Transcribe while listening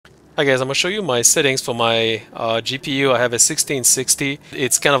Hi guys, I'm gonna show you my settings for my GPU. I have a 1660.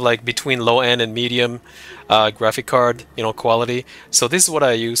 It's kind of like between low end and medium graphic card, quality. So this is what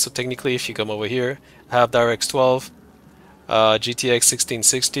I use. So technically, if you come over here, I have DirectX 12, GTX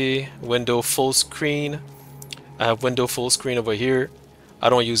 1660, window full screen. I have window full screen over here. I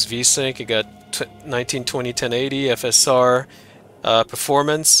don't use VSync. I got 1920 1080 FSR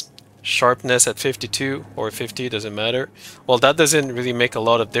performance. Sharpness at 52 or 50, doesn't matter. Well, that doesn't really make a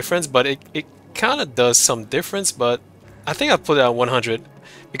lot of difference, but it kind of does some difference. But I think I put it at 100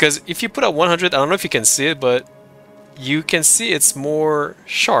 because if you put at 100, I don't know if you can see it, but you can see it's more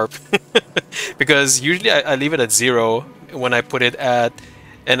sharp because usually I leave it at 0 when I put it at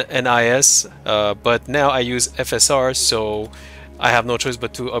an IS, but now I use FSR, so I have no choice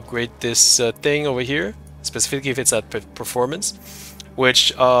but to upgrade this thing over here, specifically if it's at performance,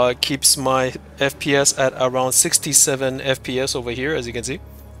 which keeps my FPS at around 67 FPS over here, as you can see.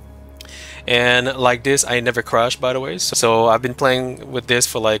 And like this, I never crash, by the way. So I've been playing with this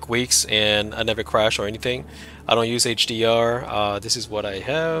for like weeks and I never crash or anything. I don't use HDR. This is what I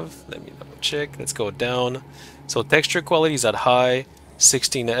have. Let me double check. Let's go down. So texture quality is at high,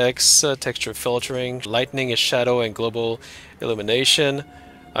 16x texture filtering. Lightning is shadow and global illumination.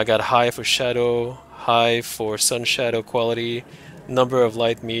 I got high for shadow, high for sun shadow quality. Number of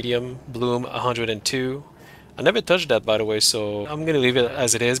light medium, bloom 102. I never touched that, by the way, so I'm gonna leave it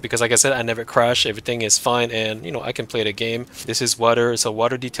as it is because, like I said, I never crash. Everything is fine, and I can play the game. This is water, so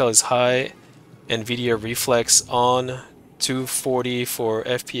water detail is high. Nvidia reflex on, 240 for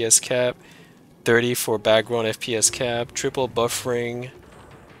FPS cap, 30 for background FPS cap, triple buffering,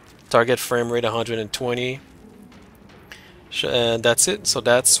 target frame rate 120. And that's it. So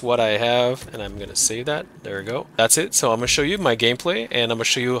that's what I have, and I'm gonna save that. There we go. That's it. So I'm gonna show you my gameplay and I'm gonna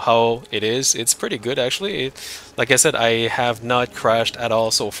show you how it is. It's pretty good, actually. Like I said, I have not crashed at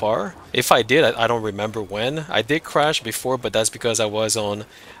all so far. If I did, I don't remember when. I did crash before, but that's because I was on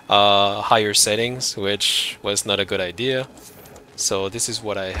higher settings, which was not a good idea. So this is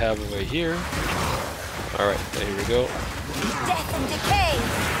what I have over here. All right, here we go. Death and decay.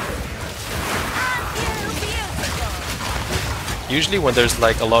 Usually when there's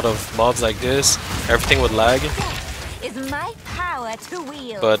like a lot of mobs like this, everything would lag. Is my power to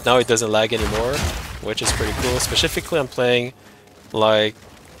wield. But now it doesn't lag anymore, which is pretty cool. Specifically, I'm playing like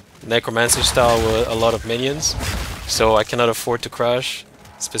Necromancer style with a lot of minions, so I cannot afford to crash,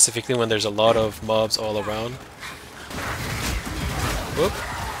 specifically when there's a lot of mobs all around. Whoop.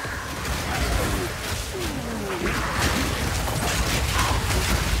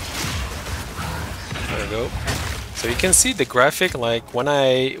 There we go. So you can see the graphic, like when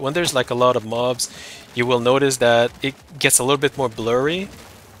there's like a lot of mobs, you will notice that it gets a little bit more blurry.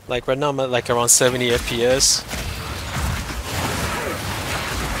 Like right now I'm at like around 70 FPS.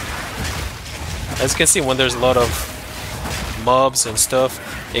 As you can see, when there's a lot of mobs and stuff,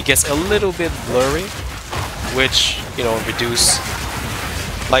 it gets a little bit blurry, which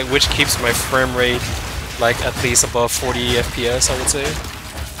which keeps my frame rate like at least above 40 FPS, I would say,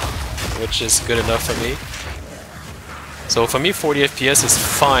 which is good enough for me. So for me, 40 FPS is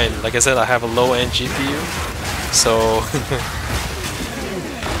fine. Like I said, I have a low-end GPU, so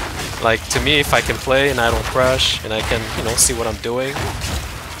like to me, if I can play and I don't crash and I can, see what I'm doing,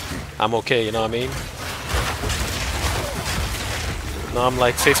 I'm okay. You know what I mean? Now I'm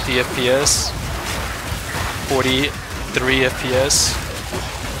like 50 FPS, 43 FPS,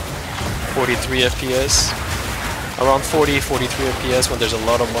 43 FPS, around 40, 43 FPS when there's a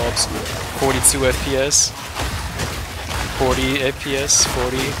lot of mobs, 42 FPS. 40 FPS,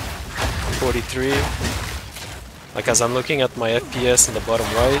 40, 43. Like as I'm looking at my FPS in the bottom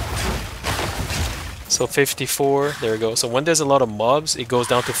right. So 54, there we go. So when there's a lot of mobs, it goes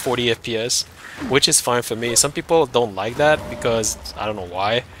down to 40 FPS, which is fine for me. Some people don't like that because, I don't know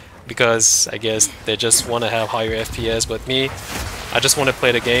why, because I guess they just want to have higher FPS, but me, I just want to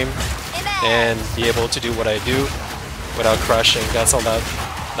play the game and be able to do what I do without crashing. That's all that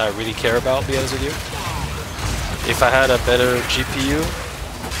I really care about, to be honest with you. If I had a better GPU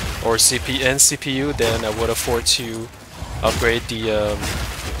or CPU, then I would afford to upgrade the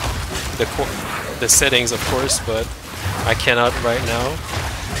settings, of course, but I cannot right now.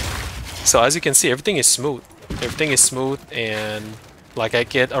 So as you can see, everything is smooth. Everything is smooth, and like I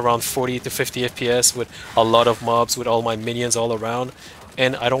get around 40 to 50 FPS with a lot of mobs, with all my minions all around,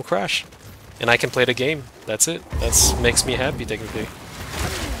 and I don't crash. And I can play the game. That's it. That makes me happy, technically.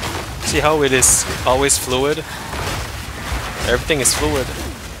 See how it is always fluid? Everything is fluid.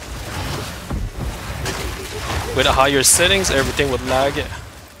 With higher settings, everything would lag,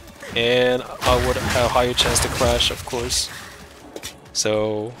 and I would have a higher chance to crash, of course.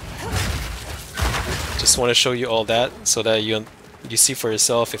 So just want to show you all that so that you see for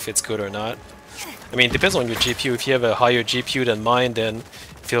yourself if it's good or not. I mean, it depends on your GPU. If you have a higher GPU than mine, then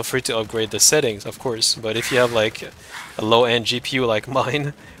feel free to upgrade the settings, of course. But if you have like a low-end GPU like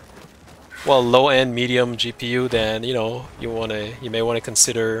mine, well, low-end medium GPU, then you know you may want to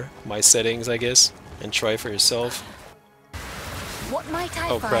consider my settings, I guess, and try for yourself. What might I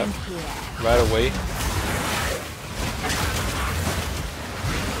Oh crap! find here? Right away.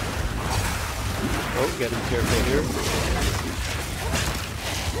 Oh, getting careful here.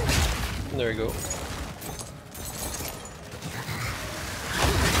 There we go.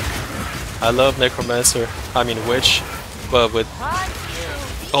 I love Necromancer, I mean Witch, but with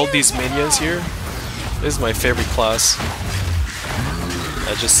all these minions here, this is my favorite class.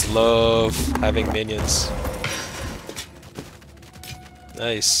 I just love having minions.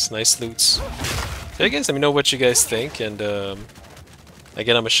 Nice loots. So I guess let me know what you guys think, and again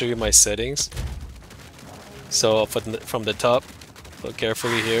I'm gonna show you my settings. So from the top, look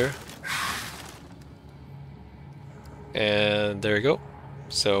carefully here, and there you go.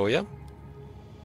 So yeah.